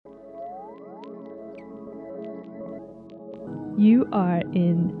You are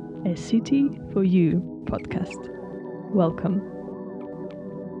in a City for You podcast. Welcome.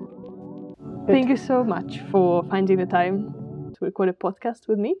 Thank you so much for finding the time to record a podcast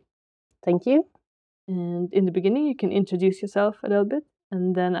with me. Thank you. And in the beginning, you can introduce yourself a little bit,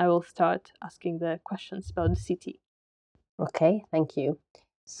 and then I will start asking the questions about the city. Okay, thank you.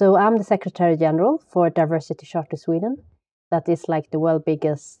 So I'm the Secretary General for Diversity Charter Sweden. That is like the world's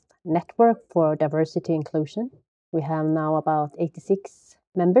biggest network for diversity inclusion. We have now about 86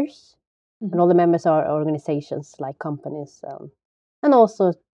 members, and all the members are organizations like companies, and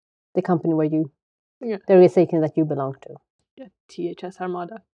also the company where the organization that you belong to. Yeah, THS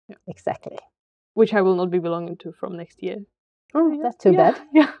Armada. Yeah. Exactly. Which I will not be belonging to from next year. Oh, that's too bad.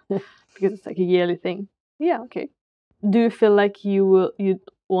 Yeah, because it's like a yearly thing. Yeah, okay. Do you feel like you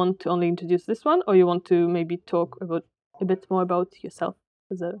want to only introduce this one, or you want to maybe talk about a bit more about yourself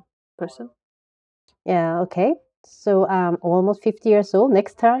as a person? Yeah, okay. So I'm almost 50 years old.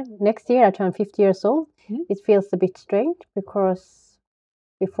 Next year I turn 50 years old. It feels a bit strange because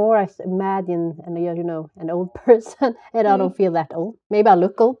before I imagine an old person, and I don't feel that old. Maybe I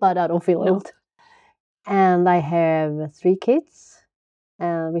look old, but I don't feel old. And I have 3 kids,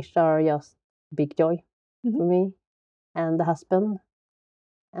 which are just big joy for me, and the husband.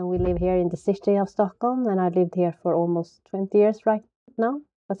 And we live here in the city of Stockholm, and I've lived here for almost 20 years right now.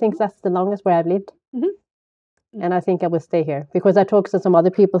 I think that's the longest where I've lived. And I think I will stay here because I talked to some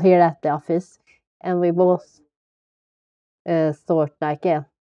other people here at the office, and we both thought like, yeah,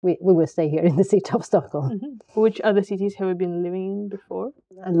 we will stay here in the city of Stockholm. Which other cities have you been living in before?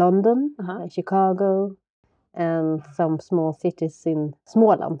 London, Chicago, and some small cities in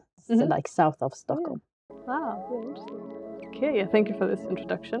Småland, so like south of Stockholm. Wow, very interesting. Okay, thank you for this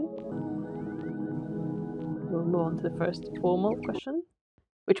introduction. We'll move on to the first formal question,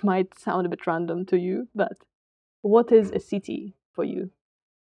 which might sound a bit random to you, but what is a city for you?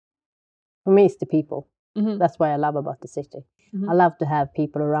 For me, it's the people. That's what I love about the city. I love to have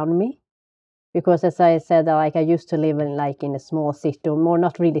people around me because, as I said, like I used to live in a small city, or more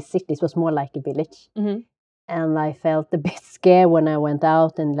not really city. It was more like a village, and I felt a bit scared when I went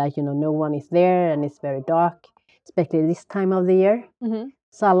out and no one is there and it's very dark, especially this time of the year.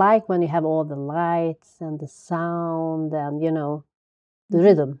 So I like when you have all the lights and the sound and the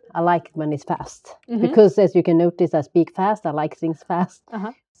rhythm. I like it when it's fast because, as you can notice, I speak fast. I like things fast.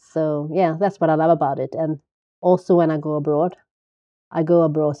 So yeah, that's what I love about it. And also when I go abroad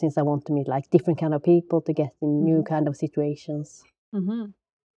since I want to meet like different kind of people to get in new kind of situations.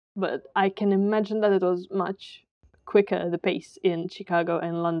 But I can imagine that it was much quicker, the pace in Chicago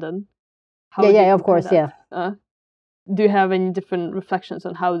and London. Yeah, of course, that? Yeah. Do you have any different reflections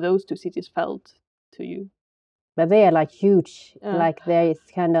on how those two cities felt to you? But they are like huge. Like there is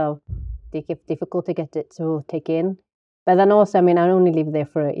kind of difficult to get it to take in. But then also, I mean, I only lived there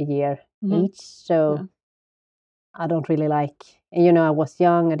for a year each, so I don't really like. And I was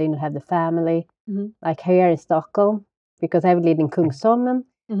young. I didn't have the family. Like here in Stockholm, because I've lived in Kungsholmen,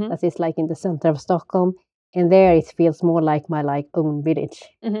 that is like in the center of Stockholm, and there it feels more like my own village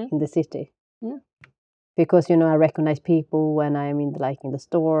in the city. Because I recognize people when I'm in the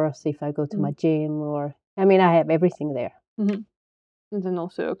stores, if I go to my gym, or I mean I have everything there. And then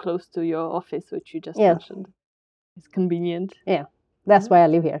also close to your office, which you just mentioned. It's convenient. Yeah, that's why I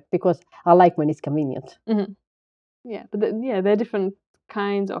live here, because I like when it's convenient. Yeah, but there are different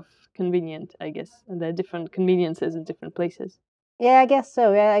kinds of convenient, I guess, and there are different conveniences in different places. Yeah, I guess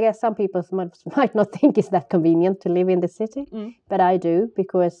so. Yeah, I guess some people might not think it's that convenient to live in the city, but I do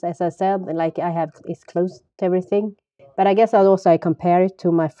because, as I said, it's close to everything. But I guess I compare it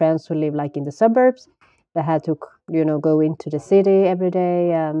to my friends who live like in the suburbs. They had to, go into the city every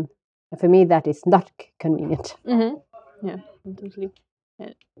day, and for me that is not convenient. Yeah, totally.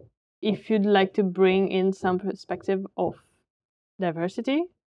 If you'd like to bring in some perspective of diversity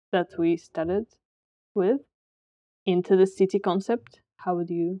that we started with into the city concept, how would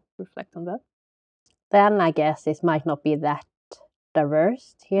you reflect on that? Then I guess it might not be that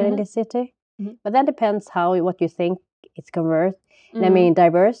diverse here in the city, but that depends what you think it's converse. I mean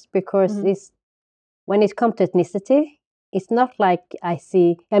diverse because when it comes to ethnicity, it's not like I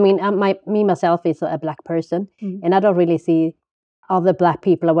see. I mean, myself is a black person, and I don't really see other black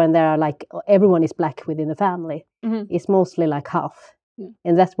people when there are like everyone is black within the family. It's mostly like half,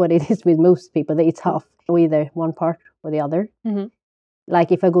 and that's what it is with most people. It's half, either one part or the other.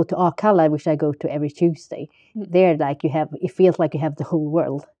 Like if I go to Akalla, which I go to every Tuesday, there like it feels like you have the whole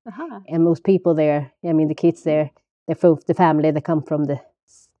world. And most people there, I mean the kids there, the family, they come from the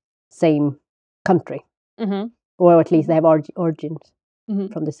same country, or at least they have origins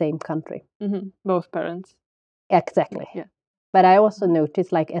from the same country. Both parents. Exactly. Yeah. But I also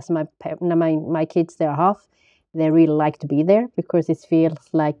noticed, like, as my kids, they're half, they really like to be there because it feels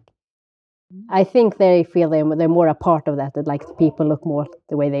like, I think they feel they're more a part of that like people look more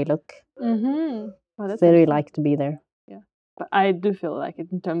the way they look. Oh, so they really like to be there. Yeah, but I do feel like it,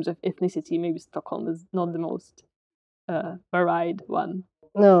 in terms of ethnicity, maybe Stockholm is not the most varied one.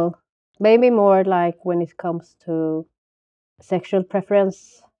 No, maybe more like when it comes to sexual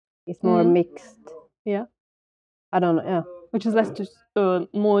preference, it's more mixed. Yeah, I don't know. Yeah, which is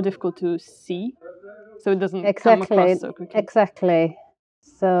more difficult to see, so it doesn't come exactly, across so quickly. exactly.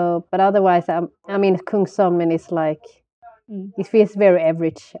 So, but otherwise, I mean, Kungsholmen is like, it feels very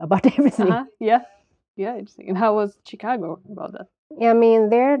average about everything. Yeah, interesting. And how was Chicago about that? Yeah, I mean,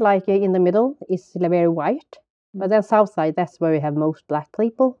 there, like in the middle, is very white. But then south side, that's where you have most black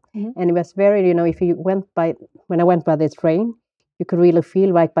people. And it was very, if you when I went by the train, you could really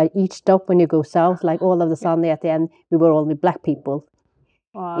feel like by each stop when you go south, like all of the sudden at the end, we were only black people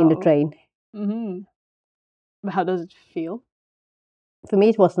in the train. But how does it feel? For me,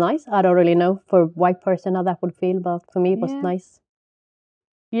 it was nice. I don't really know for a white person how that would feel, but for me, it was nice.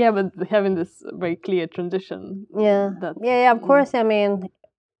 Yeah, but having this very clear transition. Yeah, of course. I mean,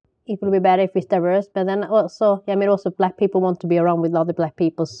 it would be better if it's diverse, but then also, also black people want to be around with other black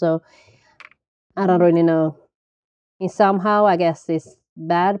people, so I don't really know. And somehow, I guess it's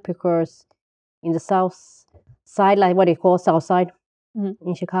bad because in the south side, like what you call south side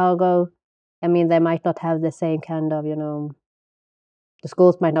in Chicago, I mean, they might not have the same kind of, the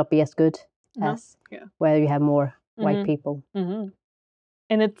schools might not be as good as where you have more white people.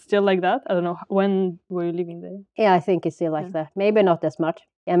 And it's still like that? I don't know. When were you living there? Yeah, I think it's still like that. Maybe not as much.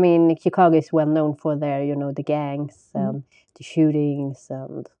 I mean, Chicago is well known for their, the gangs, the shootings,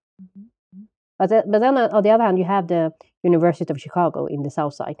 and but then on the other hand, you have the University of Chicago in the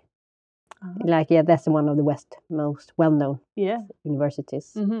south side. Like, that's one of the West most well-known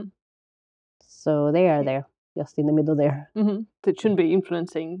universities. So they are there, just in the middle there. So it shouldn't be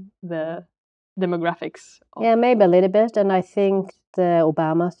influencing the demographics. Yeah, maybe a little bit. And I think the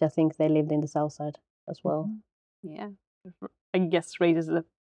Obamas, I think they lived in the south side as well. Yeah, I guess raises the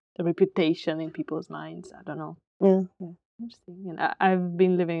reputation in people's minds. I don't know. Yeah. Interesting. And I've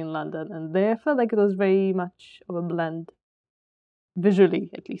been living in London, and there I felt like it was very much of a blend.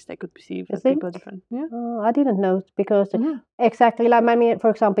 Visually, at least, I could perceive that people are different. Yeah. I didn't know because exactly, like, I mean, for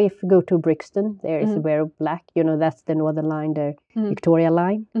example, if you go to Brixton, there is very black. That's the Northern Line, the Victoria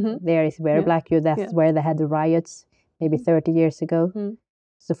Line. There is very black. That's where they had the riots maybe 30 years ago.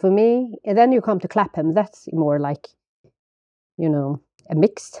 So for me, and then you come to Clapham, that's more like, a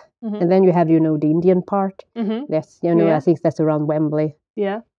mixed. And then you have, the Indian part. That's, I think that's around Wembley.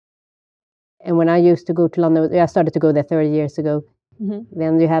 Yeah. And when I used to go to London, I started to go there 30 years ago.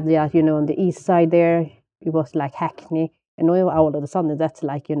 Then you have the, on the east side there, it was like Hackney. And all of a sudden, that's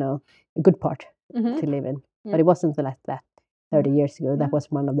like, a good part to live in. But it wasn't like that 30 years ago. That was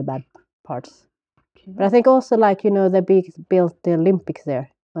one of the bad parts. Okay. But I think also, like, they built the Olympics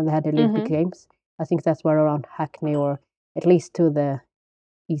there when they had the Olympic Games. I think that's where around Hackney, or at least to the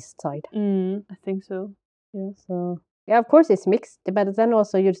east side. I think so. Yeah. So, yeah, of course it's mixed, but then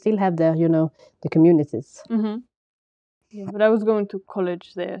also you still have the, the communities. Yeah, but I was going to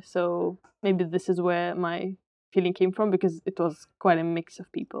college there, so maybe this is where my feeling came from, because it was quite a mix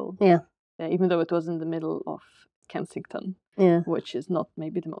of people. Yeah. Even though it was in the middle of Kensington, which is not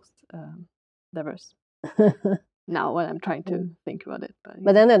maybe the most diverse. Now, when I'm trying to think about it.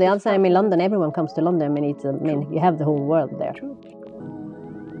 But then on the other side, in London, everyone comes to London. I mean, you have the whole world there. True.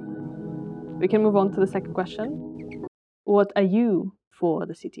 We can move on to the second question. What are you for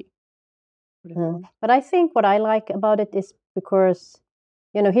the city? But I think what I like about it is because,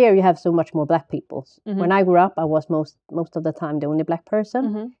 here you have so much more black people. When I grew up, I was most of the time the only black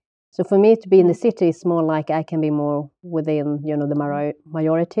person. So for me to be in the city is more like I can be more within, the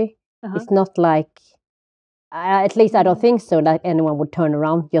majority. It's not like, at least I don't think so, that anyone would turn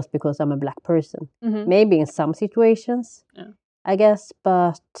around just because I'm a black person. Maybe in some situations, I guess,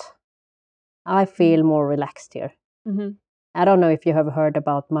 but I feel more relaxed here. I don't know if you have heard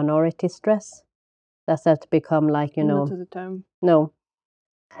about minority stress. Does that become like, Not as a term. No.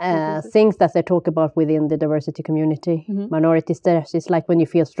 Things that they talk about within the diversity community. Minority stress is like when you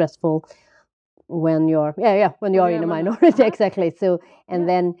feel stressful when you're when you are in a minority. Exactly. So, and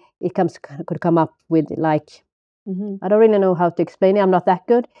then it could come up with like, I don't really know how to explain it. I'm not that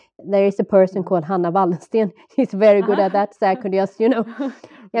good. There is a person called Hanna Wallensten. She's very good at that. So I could just,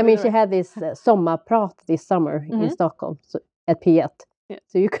 I mean, she had this sommarprat this summer in Stockholm, so, at P1.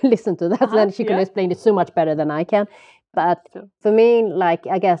 So you can listen to that. Then she can explain it so much better than I can. But for me, like,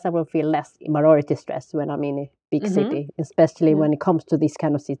 I guess I will feel less minority stress when I'm in a big city, especially when it comes to these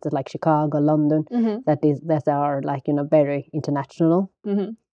kind of cities like Chicago, London, that are like, very international.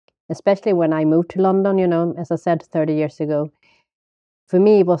 Especially when I moved to London, as I said, 30 years ago. For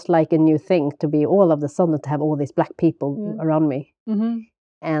me, it was like a new thing to be all of a sudden to have all these black people around me.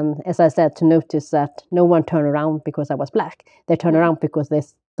 And as I said, to notice that no one turned around because I was black. They turned around because they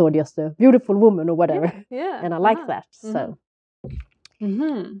thought just a beautiful woman or whatever. And I like that. So.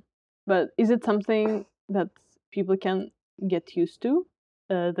 But is it something that people can get used to?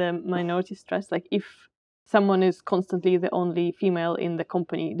 The minority stress? Like if someone is constantly the only female in the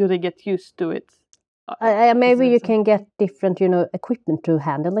company, do they get used to it? Maybe you can get different, equipment to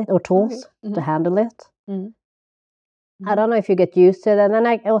handle it or tools to handle it. I don't know if you get used to it. And then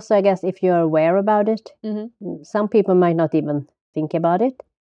I guess if you're aware about it, some people might not even think about it.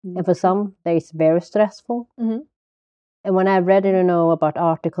 And for some, it's very stressful. And when I read, about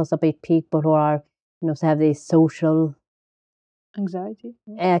articles about people who are, have this social anxiety.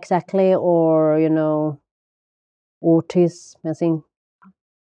 Exactly. Or, autism, I think.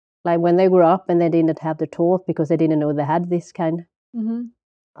 Like when they grew up and they didn't have the tools because they didn't know they had this kind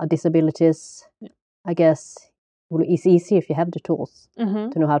of disabilities. I guess it's easy if you have the tools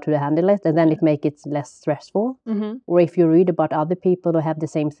to know how to handle it, and then it makes it less stressful. Or if you read about other people who have the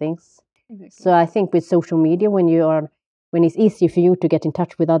same things. Exactly. So I think with social media, when it's easy for you to get in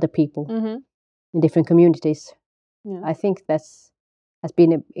touch with other people in different communities, I think has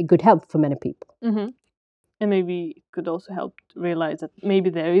been a good help for many people. And maybe it could also help realize that maybe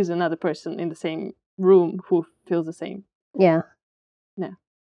there is another person in the same room who feels the same. Yeah.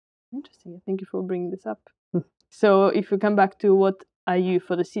 Interesting. Thank you for bringing this up. So if we come back to what are you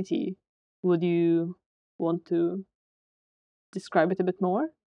for the city, would you want to describe it a bit more?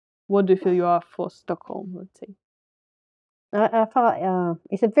 What do you feel you are for Stockholm, let's say? I thought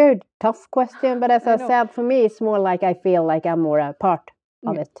it's a very tough question, but as I said, for me, it's more like I feel like I'm more a part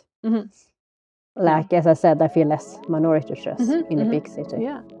of it. Like, as I said, I feel less minority stress in a big city.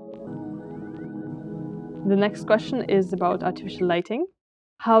 Yeah. The next question is about artificial lighting.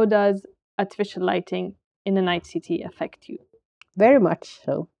 How does artificial lighting in a night city affect you? Very much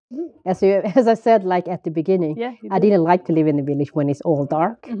so. As I said, like at the beginning, I didn't like to live in the village when it's all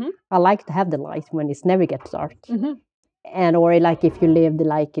dark. I like to have the light when it never gets dark. And or like if you lived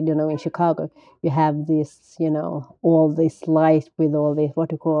like, in Chicago, you have this, all this light with all this,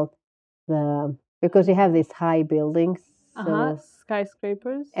 what you call because you have these high buildings. So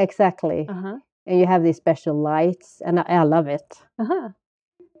skyscrapers. Exactly. And you have these special lights, and I love it.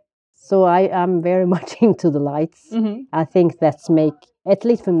 So I'm very much into the lights. I think at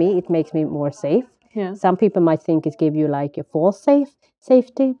least for me, it makes me more safe. Yeah. Some people might think it gives you like a false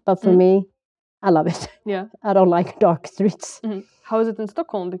safety, but for me, I love it. Yeah. I don't like dark streets. How is it in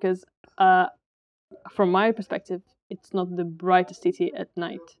Stockholm? Because from my perspective, it's not the brightest city at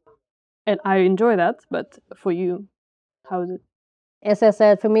night. And I enjoy that, but for you, how is it? As I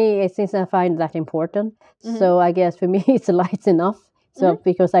said, for me, since I find that important, so I guess for me, it's light enough. So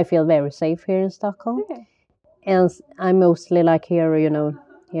because I feel very safe here in Stockholm. Okay. And I'm mostly like here,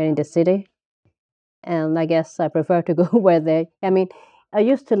 here in the city. And I guess I prefer to go I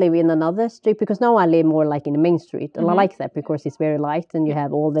used to live in another street because now I live more like in the main street. And I like that because it's very light and you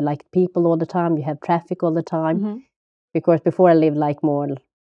have all the like people all the time. You have traffic all the time. Because before I lived like more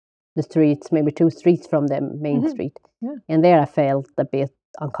the streets, maybe 2 streets from the main street. Yeah. And there I felt a bit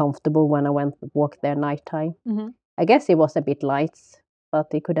uncomfortable when I went and walked there nighttime. I guess it was a bit light, but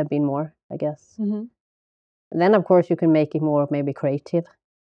it could have been more, I guess. And then, of course, you can make it more maybe creative.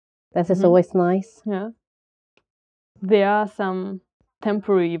 That is always nice. Yeah. There are some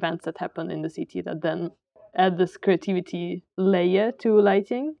temporary events that happen in the city that then add this creativity layer to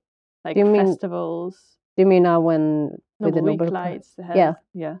lighting, like festivals. Do you mean now when with the Nobel lights?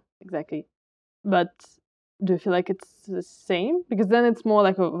 Yeah, exactly. But do you feel like it's the same? Because then it's more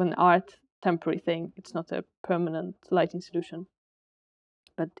like an art temporary thing. It's not a permanent lighting solution.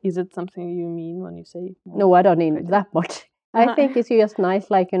 But is it something you mean when you say more? No, I don't need that much. I think it's just nice,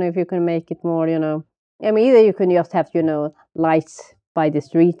 like, if you can make it more, either you can just have, lights by the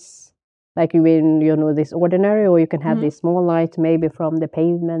streets, like this ordinary, or you can have these small lights maybe from the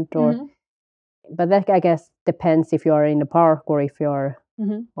pavement but that, I guess, depends if you're in the park or if you're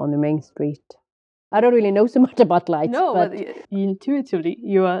on the main street. I don't really know so much about lights. No, but intuitively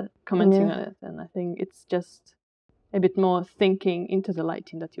you are commenting on it, and I think it's just a bit more thinking into the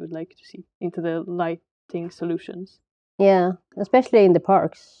lighting that you would like to see, into the lighting solutions. Yeah, especially in the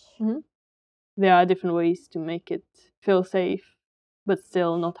parks. There are different ways to make it feel safe, but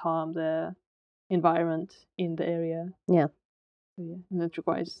still not harm the environment in the area. Yeah. And it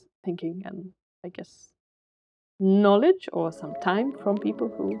requires thinking and, I guess, knowledge or some time from people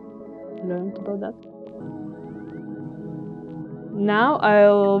who learned about that. Now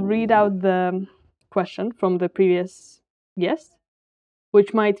I'll read out the question from the previous guest,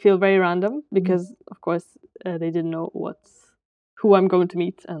 which might feel very random because, of course, they didn't know who I'm going to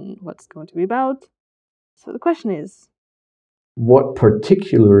meet and what's going to be about. So the question is, what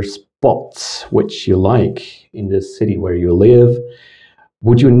particular spots which you like in the city where you live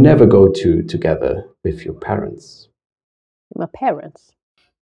would you never go to together with your parents? My parents?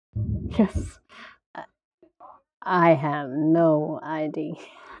 Yes. I have no idea.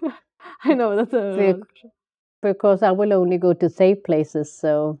 I know, that's a question. Because I will only go to safe places,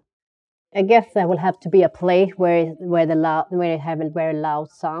 so I guess that will have to be a place where they have a very loud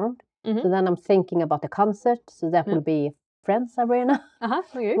sound. So then I'm thinking about the concert, so that will be Friends Arena,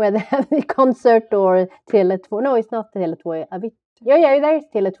 Okay. where they have the concert, or Tele2. No, it's not Tele2. Yeah, there's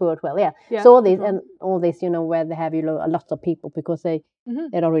Tele2 as well. Yeah. So all these, where they have a lot of people, because they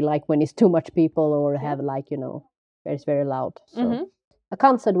don't really like when it's too much people or have where it's very loud. So a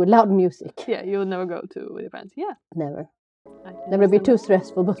concert with loud music. Yeah, you'll never go to with your friends. Yeah. Never. That would be too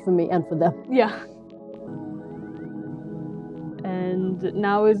stressful both for me and for them. Yeah. And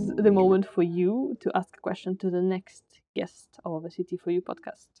now is the moment for you to ask a question to the next guest of the City for You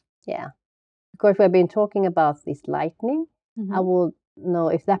podcast. Yeah. Of course, we've been talking about this lightning. I will know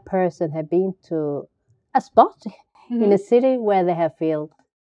if that person had been to a spot in a city where they have felt,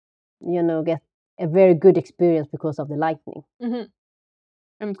 get a very good experience because of the lightning.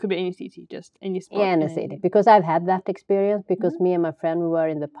 And it could be any city, just any spot. Yeah, in a city. Because I've had that experience, because me and my friend, we were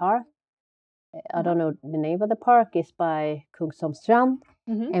in the park. I don't know the name of the park. It's by Kungsholmstrand.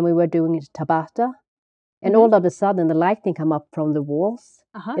 And we were doing Tabata. And all of a sudden, the lightning come up from the walls.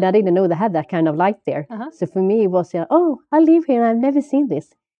 And I didn't know they had that kind of light there. So for me, it was, I live here and I've never seen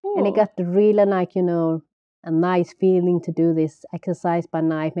this. Ooh. And it got really a nice feeling to do this exercise by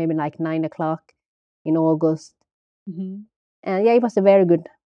night, maybe like 9 o'clock in August. And it was a very good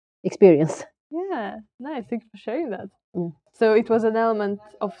experience. Yeah, nice. Thanks for sharing that. So it was an element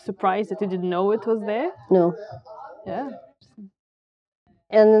of surprise that you didn't know it was there? No. Yeah.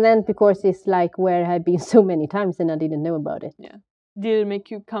 And then because it's like where I have been so many times and I didn't know about it. Yeah. Did it make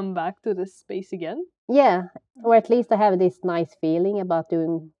you come back to this space again? Yeah, or at least I have this nice feeling about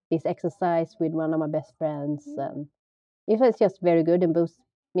doing this exercise with one of my best friends. It was just very good, and both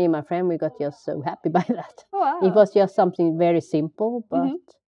me and my friend, we got just so happy by that. Oh, wow. It was just something very simple, but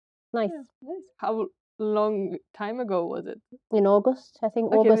nice. Yeah, nice. How long time ago was it? In August, I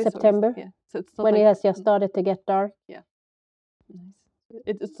think. August, September. Yeah. So it's not when it has just started to get dark. Yeah. Nice.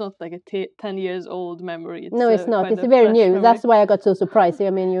 It's not like a 10 years old memory. No, it's not. It's very new. Memory. That's why I got so surprised. I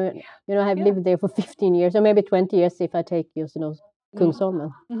mean, I've lived there for 15 years, or maybe 20 years if I take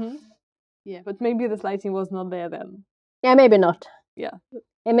Kungsholmen. Yeah, but maybe the lighting was not there then. Yeah, maybe not. Yeah.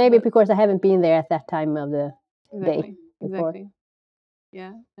 And maybe because I haven't been there at that time of the day before. Exactly.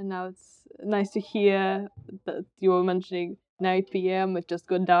 Yeah, and now it's nice to hear that you were mentioning 9 p.m. it just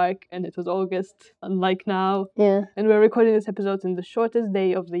got dark and it was August, unlike now. Yeah. And we're recording this episode in the shortest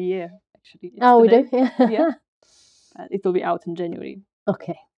day of the year, actually. Oh, today. We do? Yeah. It will be out in January.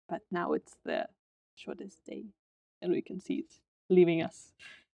 Okay. But now it's the shortest day and we can see it leaving us.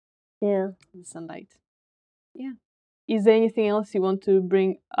 Yeah. In the sunlight. Yeah. Is there anything else you want to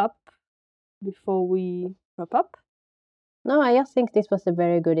bring up before we wrap up? No, I just think this was a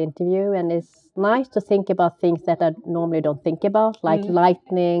very good interview, and it's nice to think about things that I normally don't think about, like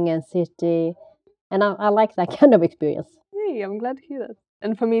lightning and city, and I like that kind of experience. Hey, I'm glad to hear that.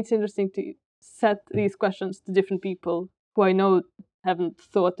 And for me, it's interesting to set these questions to different people who I know haven't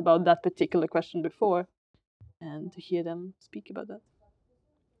thought about that particular question before, and to hear them speak about that.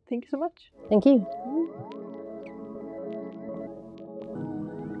 Thank you so much. Thank you.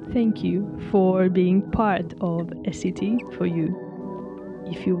 Thank you for being part of A City for You.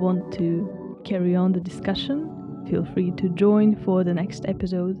 If you want to carry on the discussion, feel free to join for the next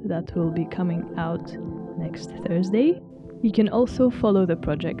episode that will be coming out next Thursday. You can also follow the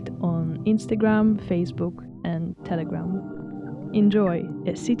project on Instagram, Facebook, and Telegram. Enjoy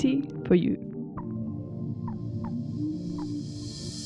A City for You.